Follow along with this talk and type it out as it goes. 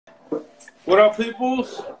What up,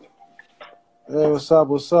 peoples? Hey, what's up?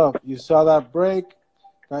 What's up? You saw that break?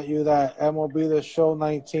 Got you that MLB The Show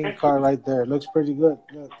 19 card right there. Looks pretty good.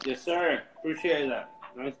 Yes, sir. Appreciate that.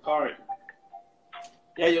 Nice card.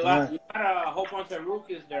 Yeah, you got a whole bunch of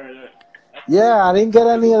rookies there. Yeah, I didn't get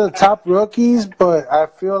any of the top rookies, but I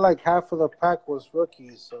feel like half of the pack was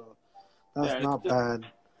rookies, so that's not bad.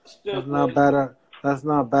 That's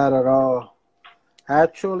not bad at all.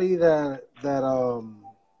 Actually, that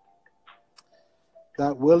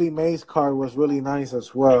Willie Mays card was really nice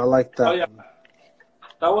as well. I like that. Oh yeah,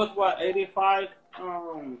 that was what 85.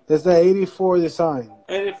 It's the 84 design.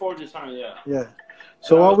 84 design, yeah. Yeah.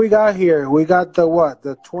 So what we got here? We got the what?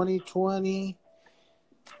 The 2020.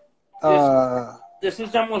 This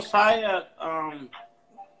is the Mosaic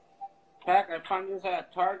pack. I found this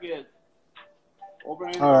at Target over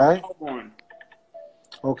in Melbourne.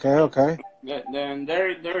 Okay. Then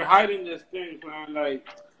they're hiding this thing, man. Like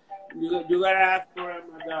you gotta ask for him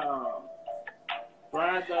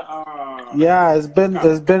yeah, it's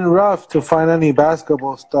been rough to find any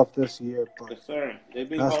basketball stuff this year, but yes, sir.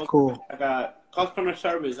 That's cool. I got customer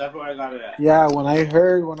service. That's where I got it at. Yeah, when I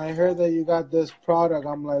heard that you got this product,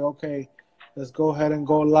 I'm like, okay, let's go ahead and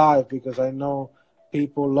go live because I know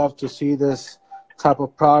people love to see this type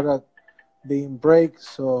of product being break.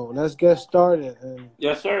 So let's get started. And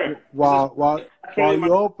yes, sir. While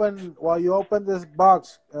you open this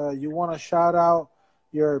box, you want to shout out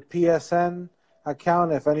your PSN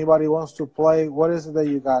account if anybody wants to play. What is it that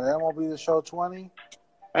you got? MLB The Show 20?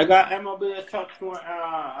 I got MLB The Show 20.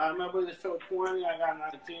 MLB The Show 20. I got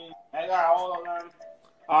 19. I got all of them.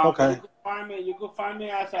 Okay. You can find me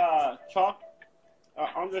as Chuck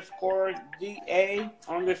 _DA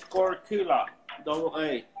 _ Kila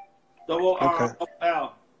AA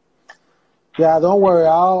L. Yeah, don't worry.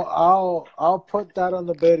 I'll put that on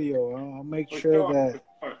the video. I'll make sure that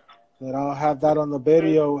I'll have that on the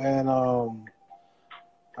video, and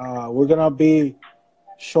we're gonna be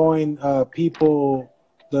showing people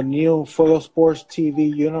the new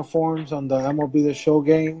FuegoSportsTv uniforms on the MLB The Show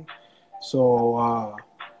game. So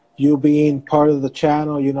you being part of the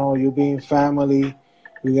channel, you being family,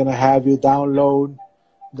 we're gonna have you download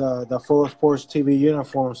the FuegoSportsTV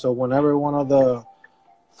uniform. So whenever one of the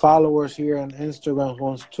followers here on Instagram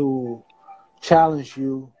wants to challenge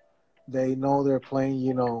you, they know they're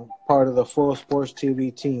playing, part of the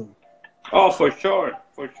FuegoSportsTV team. Oh, for sure.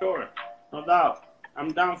 No doubt.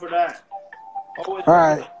 I'm down for that. Always. All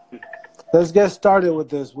right. Let's get started with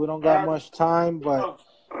this. We don't got much time, but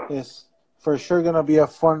it's for sure going to be a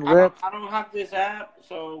fun rip. I don't have this app,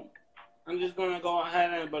 so I'm just going to go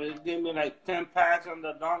ahead but it's giving me like 10 packs on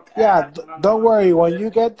the dunk. Yeah, don't worry. When you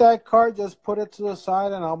get that card, just put it to the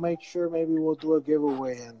side, and I'll make sure maybe we'll do a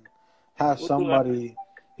giveaway and have somebody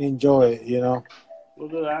enjoy it, We'll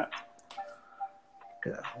do that.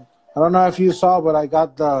 Yeah. I don't know if you saw, but I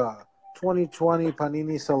got the 2020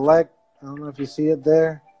 Panini Select. I don't know if you see it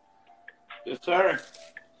there. Yes, sir.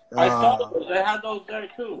 I saw they had those there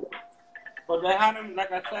too. But they had them,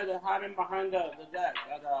 like I said, they had them behind the desk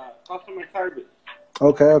at customer service.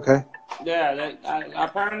 Okay. Yeah,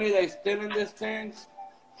 apparently they stealing these things,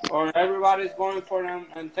 or everybody's going for them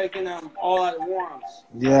and taking them all at once.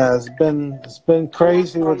 Yeah, it's been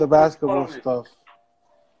crazy with the basketball stuff.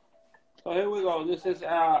 So here we go. This is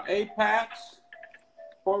 8 packs,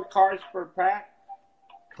 4 cards per pack.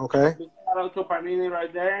 Okay. Shout out to Panini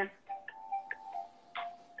right there.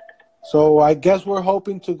 So I guess we're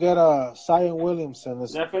hoping to get a Zion Williamson.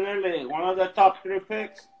 Definitely. One of the top 3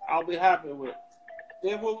 picks, I'll be happy with.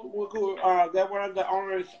 They will get one of the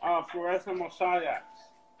orange fluorescent mosaics.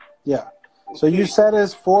 Yeah. So you said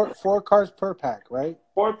it's four cards per pack, right?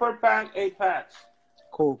 4 per pack, 8 packs.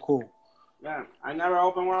 Cool. Yeah. I never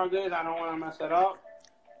opened one of these. I don't want to mess it up.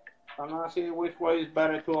 I'm going to see which way is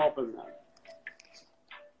better to open them.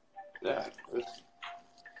 Yeah.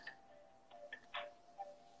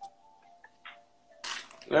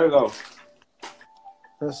 There we go.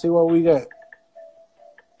 Let's see what we get.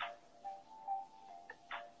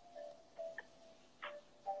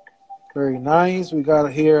 Very nice. We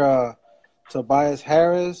got here Tobias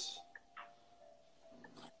Harris.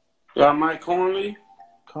 Got Mike Conley.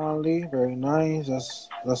 Very nice.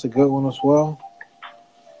 That's a good one as well.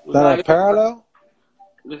 Is that a parallel?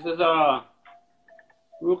 This is a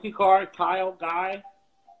rookie card, Kyle Guy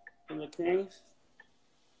from the Kings.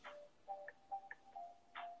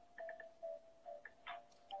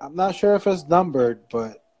 I'm not sure if it's numbered,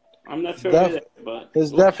 but I'm not sure either, but it's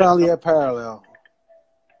definitely a parallel.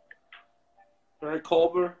 Very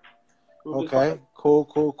Culver. Okay,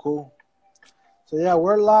 cool. So yeah,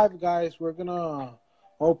 we're live, guys. We're gonna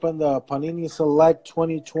open the Panini Select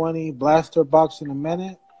 2020 Blaster Box in a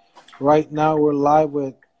minute. Right now, we're live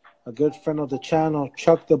with a good friend of the channel,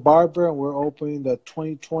 Chuck the Barber, and we're opening the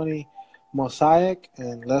 2020 Mosaic,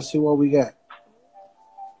 and let's see what we get.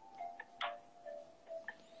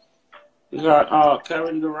 We got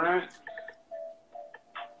Kevin Durant.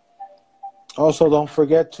 Also, don't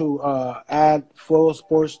forget to add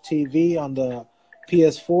FuegoSportsTV on the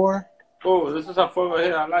PS4. Oh, this is a Fuego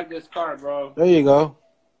hit. I like this card, bro. There you go.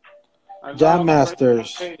 Jam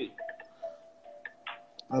Masters.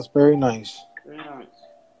 That's very nice. Very nice.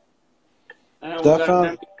 And we got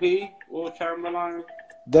an MVP, Will Chamberlain.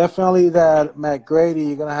 Definitely that McGrady.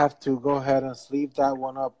 You're going to have to go ahead and sleeve that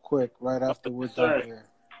one up quick right after we're done here.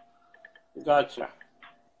 Gotcha.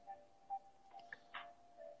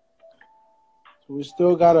 So we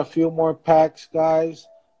still got a few more packs, guys.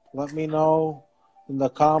 Let me know in the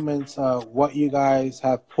comments what you guys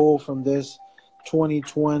have pulled from this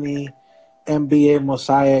 2020 NBA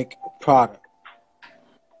Mosaic product.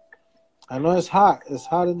 I know it's hot. It's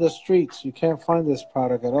hot in the streets. You can't find this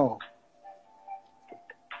product at all.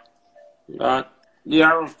 Got the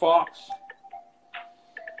Aaron Fox.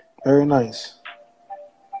 Very nice.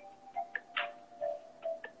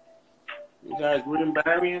 You guys, Green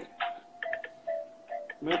Variant.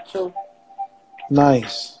 Mitchell.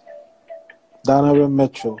 Nice. Donovan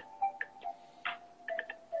Mitchell.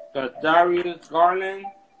 Got Darius Garland,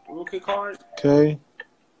 rookie card. Okay.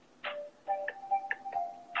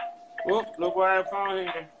 Whoop, look what I found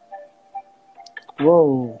here.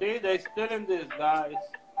 Whoa. See, they still in this, guys.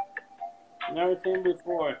 Never seen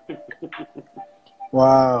before.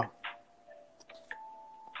 Wow.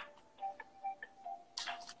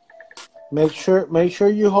 Make sure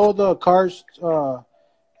you hold the cards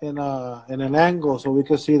in an angle so we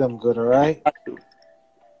can see them good, all right?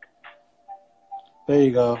 There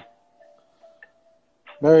you go.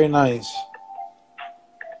 Very nice.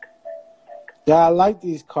 Yeah, I like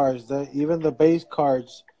these cards. Even the base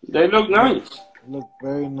cards. They look nice. Look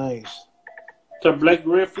very nice. To Blake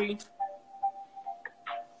Griffey.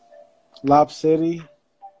 Lob City.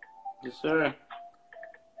 Yes, sir.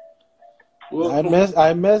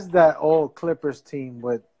 I miss that old Clippers team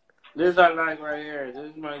with. This I like right here.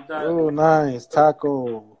 This is my dad. Oh, nice.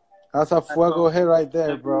 Taco. That's a Fuego hit right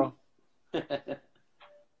there, bro.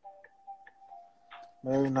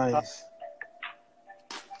 Very nice.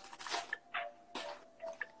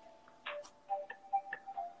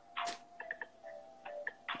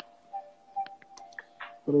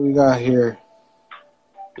 What do we got here?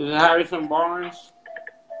 This is Harrison Barnes,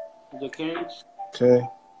 the Kings. Okay.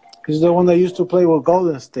 He's the one that used to play with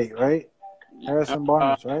Golden State, right? Harrison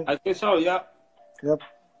Barnes, right? I think so, yep. Yep.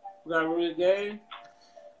 We got Rudy Gay.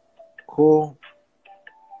 Cool.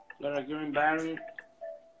 Got a Green Barry.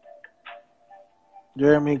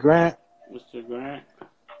 Jeremy Grant. Mr. Grant.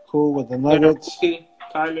 Cool with the Nuggets.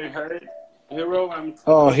 Tyler Hurd. Hero.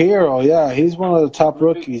 Oh, Hero, yeah. He's one of the top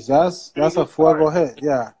rookies. That's a Fuego hit,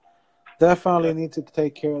 yeah. Definitely need to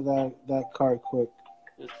take care of that card quick.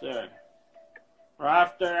 Yes, sir. Right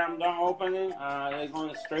after I'm done opening, they're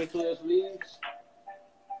going straight to the sleeves.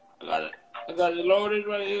 I got it loaded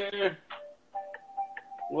right here.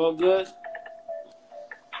 Well, good.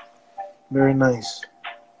 Very nice.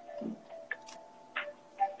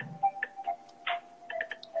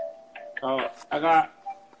 So I got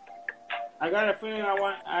a feeling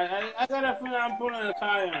I got a feeling I'm pulling a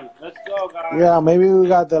tie in. Let's go, guys. Yeah, maybe we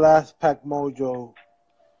got the last pack mojo.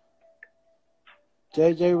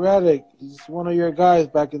 JJ Redick, he's one of your guys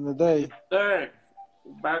back in the day. Sir,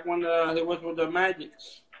 back when he was with the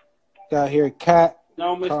Magics. Got here Cat,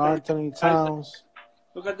 no, Mr. Karl Anthony Towns.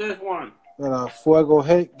 Look at this one. Got a Fuego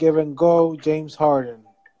hit, give and go, James Harden.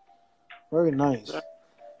 Very nice. Sir.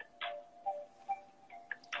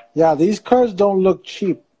 Yeah, these cards don't look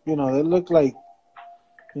cheap. You know, they look like,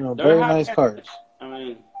 very nice cards. I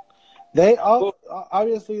mean, they all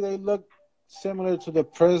obviously they look similar to the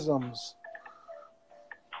Prisms.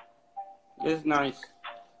 It's nice.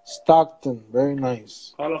 Stockton, very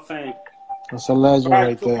nice. Hall of Fame. That's a legend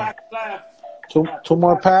right there. Two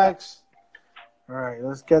more packs. All right,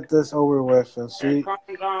 let's get this over with and see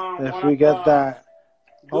if we get that.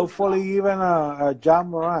 Hopefully, even a John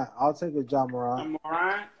Morant. I'll take a John Morant.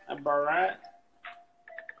 A Barrett.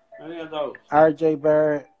 Any of those. R.J.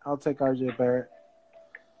 Barrett. I'll take R.J. Barrett.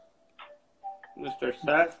 Mr.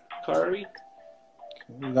 Seth Curry.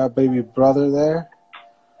 Okay, we got baby brother there.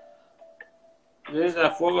 There's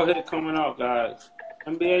a Fuego hit coming up, guys.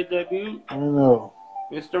 NBA debut. I know.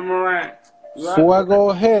 Mr. Morant.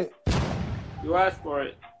 Fuego hit. You asked for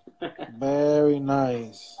it. Very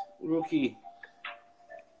nice. Rookie.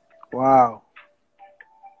 Wow.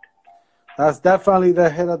 That's definitely the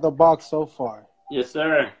hit of the box so far. Yes,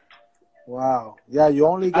 sir. Wow. Yeah, you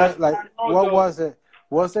only got like what though. was it?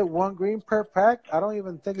 Was it one green per pack? I don't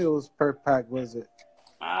even think it was per pack, was it?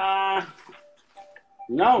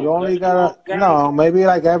 No. You only got no, maybe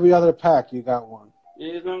like every other pack you got one.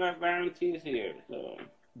 There's no guarantees here. So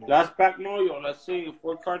last pack no, let's see.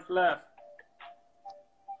 4 cards left.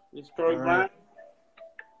 Destroy brand.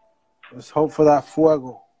 Let's hope for that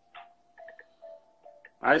Fuego.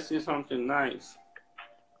 I see something nice.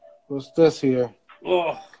 What's this here?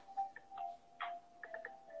 Oh.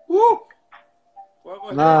 Woo!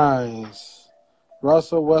 Nice.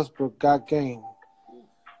 Russell Westbrook got game.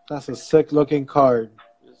 That's a sick looking card.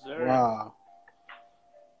 Yes, sir. Wow.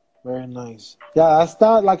 Very nice. Yeah, that's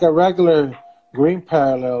not like a regular green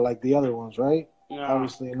parallel like the other ones, right? No,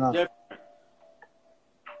 obviously not. Different.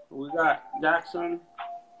 We got Jackson,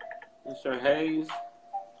 Mr. Hayes,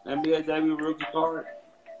 NBA debut rookie card.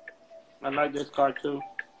 I like this card too.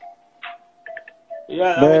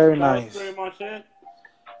 Yeah, very that nice. was pretty much it.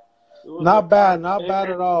 Not bad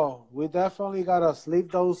at all. We definitely gotta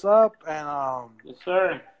sleeve those up and yes,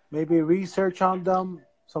 sir. Maybe research on them.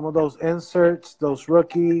 Some of those inserts, those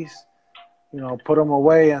rookies, put them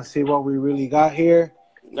away and see what we really got here.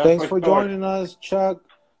 Thanks for joining us, Chuck.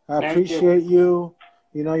 I appreciate you.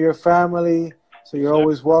 Your family, so you're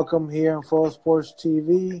always welcome here on Fuego Sports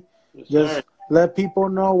TV. Yes, just let people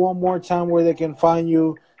know one more time where they can find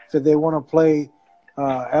you if they want to play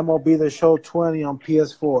MLB The Show 20 on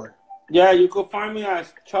PS4. Yeah, you can find me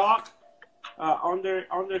as Chalk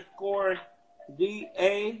underscore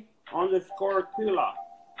DA underscore Killa.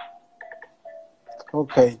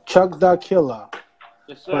 Okay, Chuck the Killa.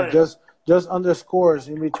 Yes, sir. But just underscores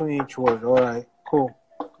in between each word. All right, cool.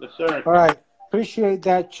 Yes, sir. All right, appreciate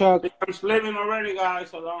that, Chuck. I'm sleeping already, guys,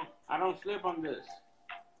 so I don't sleep on this.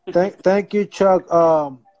 Thank you, Chuck.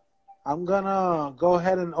 I'm gonna go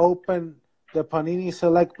ahead and open the Panini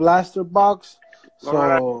Select Blaster box.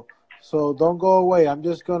 So don't go away. I'm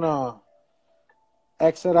just gonna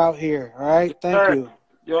exit out here. All right. Thank you.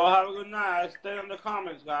 Y'all have a good night. Stay in the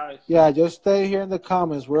comments, guys. Yeah, just stay here in the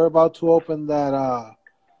comments. We're about to open that.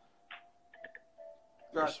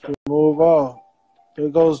 Let's remove all. Here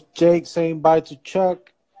goes Jake saying bye to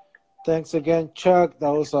Chuck. Thanks again, Chuck. That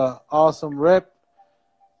was an awesome rip.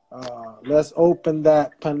 Let's open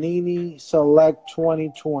that Panini Select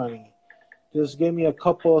 2020. Just give me a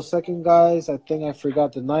couple of seconds, guys. I think I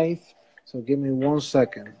forgot the knife, so give me 1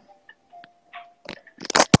 second.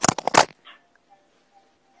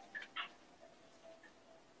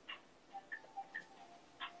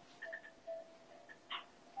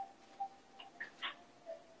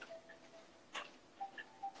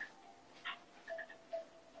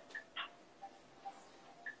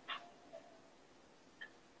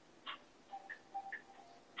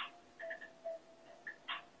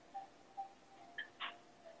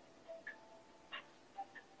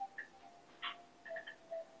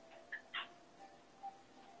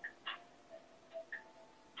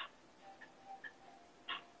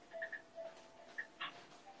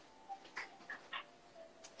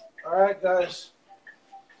 All right, guys.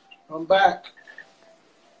 I'm back.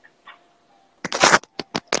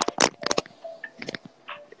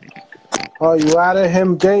 Oh, you added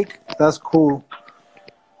him, Jake? That's cool.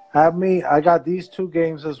 Add me. I got these 2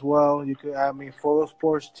 games as well. You can add me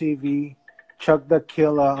FuegoSportsTV, Chuck the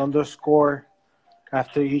Killer _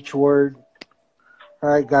 after each word.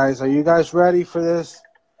 All right, guys. Are you guys ready for this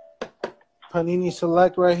Panini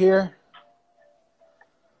Select right here?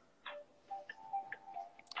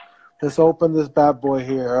 Let's open this bad boy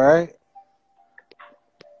here, all right?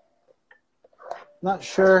 Not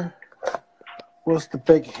sure what's the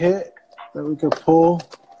big hit that we could pull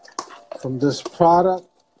from this product,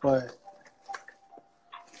 but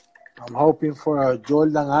I'm hoping for a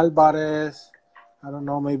Jordan Alvarez. I don't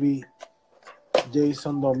know, maybe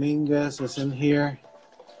Jason Dominguez is in here.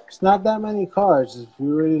 It's not that many cards. If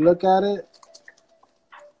you really look at it,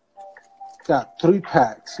 got 3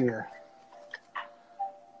 packs here.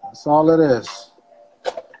 That's all it is.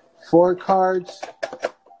 4 cards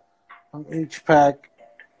on each pack.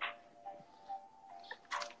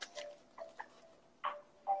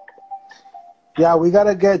 Yeah, we got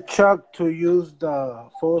to get Chuck to use the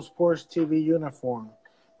Fuego Sports TV uniform.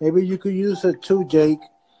 Maybe you could use it too, Jake.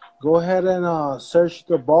 Go ahead and search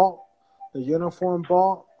the uniform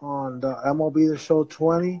ball on the MLB The Show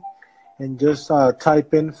 20 and just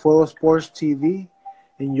type in Fuego Sports TV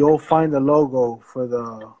and you'll find the logo for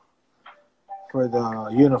the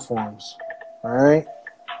uniforms. All right.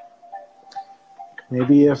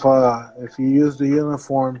 Maybe if you use the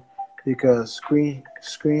uniform, you can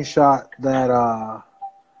screenshot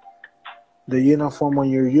the uniform when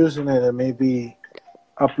you're using it, it may be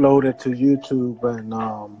uploaded to YouTube and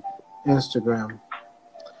Instagram.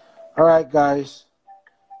 All right, guys,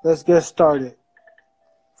 let's get started.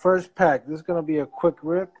 First pack. This is gonna be a quick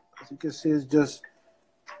rip. As you can see, it's just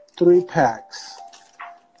 3 packs.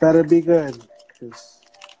 Better be good, because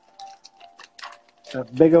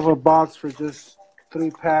that big of a box for just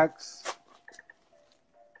 3 packs.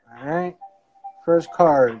 All right. First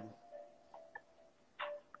card.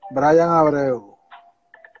 Brian Abreu.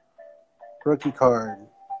 Rookie card.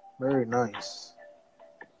 Very nice.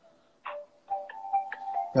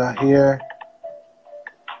 Got here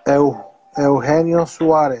Eugenio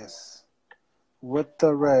Suarez with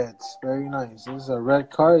the Reds. Very nice. This is a red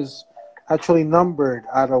card. It's actually numbered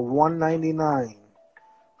out of 199.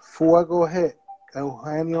 Fuego hit.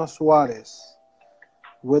 Eugenio Suarez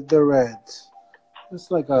with the Reds. It's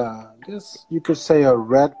like I guess you could say a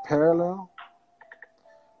red parallel.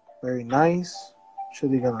 Very nice.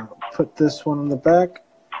 Actually gonna put this one in the back.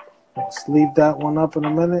 Let's leave that one up in a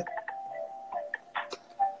minute.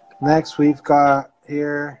 Next we've got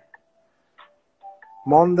here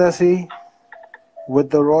Mondesi with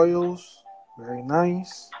the Royals. Very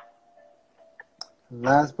nice.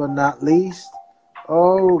 Last but not least,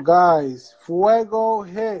 oh guys, Fuego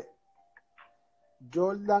hit.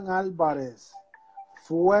 Jordan Alvarez.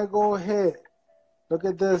 Fuego hit. Look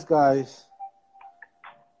at this, guys.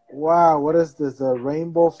 Wow, what is this? A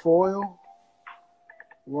rainbow foil?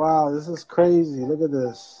 Wow, this is crazy. Look at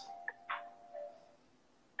this.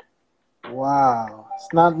 Wow.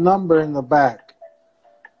 It's not numbered in the back.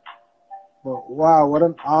 But wow, what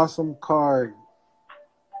an awesome card.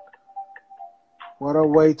 What a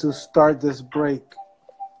way to start this break.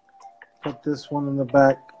 Put this one in the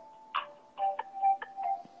back.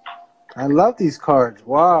 I love these cards.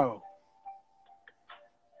 Wow.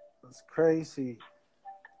 That's crazy.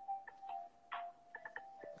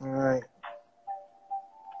 All right.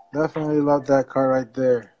 Definitely love that card right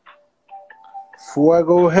there.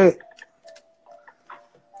 Fuego hit.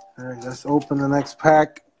 All right, let's open the next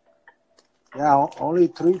pack. Yeah, only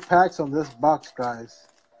 3 packs on this box, guys.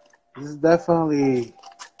 This is definitely,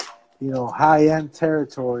 high-end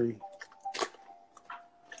territory.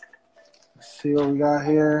 Let's see what we got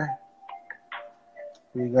here.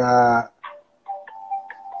 We got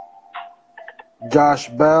Josh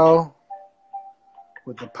Bell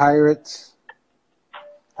with the Pirates.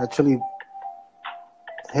 Actually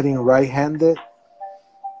hitting right-handed.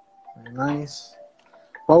 Very nice.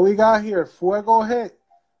 What we got here? Fuego hit.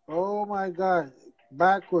 Oh my God.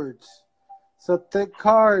 Backwards. It's a thick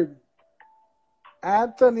card.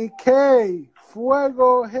 Anthony K.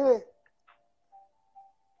 Fuego hit.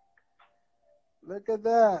 Look at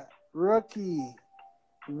that. Rookie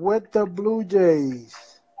with the Blue Jays.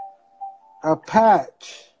 A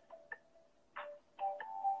patch.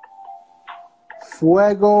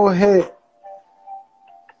 Fuego hit.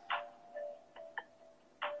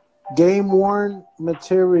 Game worn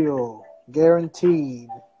material. Guaranteed.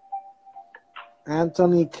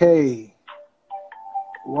 Anthony K.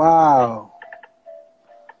 Wow.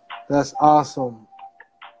 That's awesome.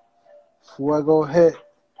 Fuego hit.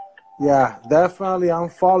 Yeah, definitely I'm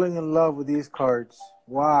falling in love with these cards.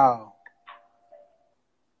 Wow.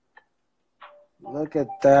 Look at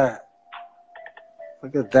that.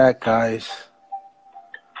 Look at that, guys.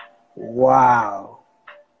 Wow.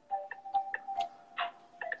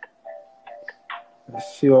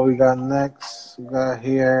 Let's see what we got next. We got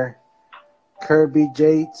here Kirby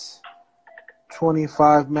Yates,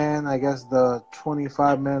 25-man, I guess the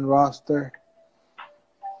 25-man roster.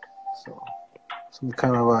 So some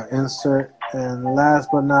kind of an insert. And last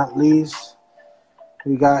but not least,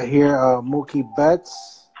 we got here Mookie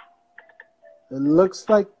Betts. It looks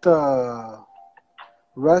like the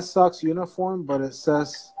Red Sox uniform, but it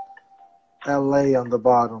says LA on the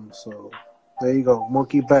bottom. So there you go,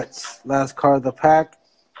 Mookie Betts. Last card of the pack.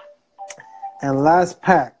 And last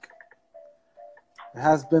pack. It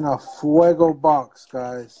has been a Fuego box,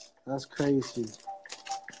 guys. That's crazy.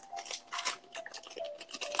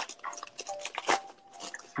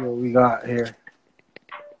 See what we got here.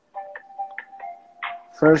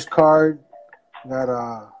 First card,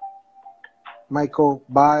 got Michael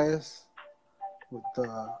Baez with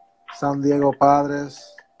the San Diego Padres.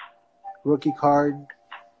 Rookie card.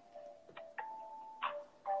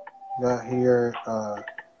 Got here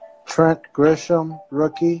Trent Grisham,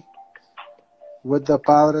 rookie, with the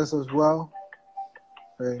Padres as well.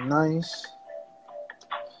 Very nice.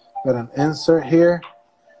 Got an insert here.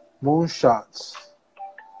 Moonshots.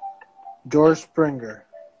 George Springer.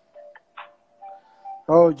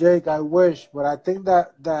 Oh, Jake, I wish, but I think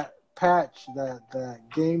that patch, that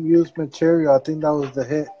game used material. I think that was the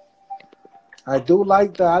hit. I do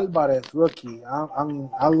like the Alvarez rookie.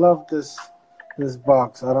 I love this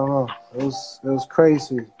box. I don't know. It was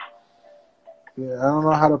crazy. Yeah, I don't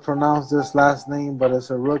know how to pronounce this last name, but it's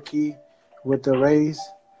a rookie with the Rays.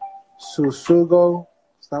 Susugo.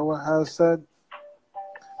 Is that what I said?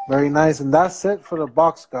 Very nice. And that's it for the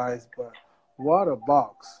box, guys. But what a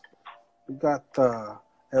box. We got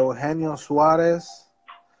Eugenio Suarez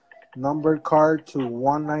numbered card to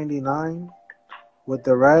 199 with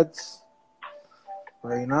the Reds.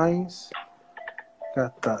 Very nice.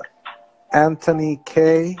 Got the Anthony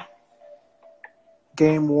K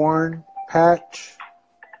game worn patch.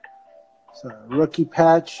 It's a rookie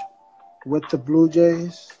patch with the Blue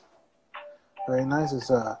Jays. Very nice. It's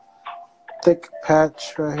a thick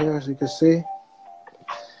patch right here, as you can see.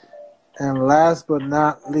 And last but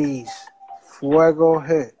not least, Fuego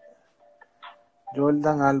hit.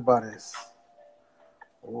 Jordan Alvarez.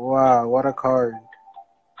 Wow, what a card.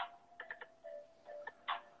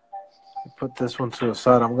 Put this one to the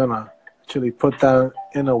side. I'm gonna actually put that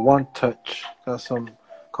in a one-touch. Got some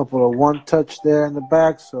couple of one-touch there in the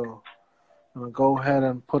back, so I'm gonna go ahead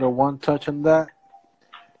and put a one-touch on that.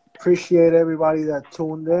 Appreciate everybody that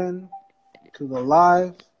tuned in to the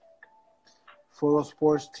live. Fuego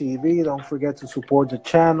Sports TV. Don't forget to support the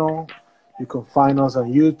channel. You can find us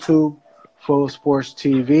on YouTube, Fuego Sports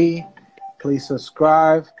TV. Please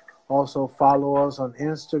subscribe. Also follow us on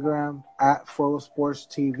Instagram at Fuego Sports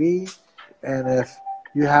TV. And if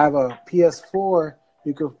you have a PS4,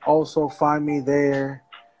 you can also find me there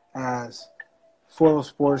as Fuego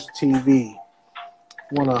Sports TV.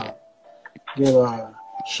 Want to give a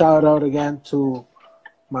shout out again to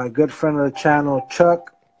my good friend of the channel,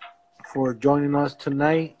 Chuck, for joining us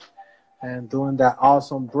tonight and doing that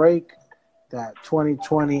awesome break, that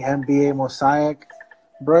 2020 NBA Mosaic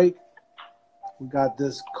break. We got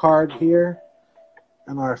this card here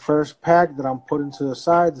in our first pack that I'm putting to the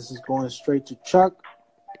side. This is going straight to Chuck.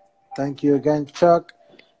 Thank you again, Chuck.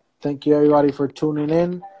 Thank you, everybody, for tuning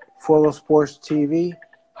in. Fuego Sports TV.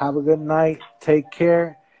 Have a good night. Take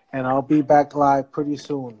care. And I'll be back live pretty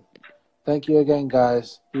soon. Thank you again,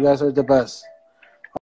 guys. You guys are the best.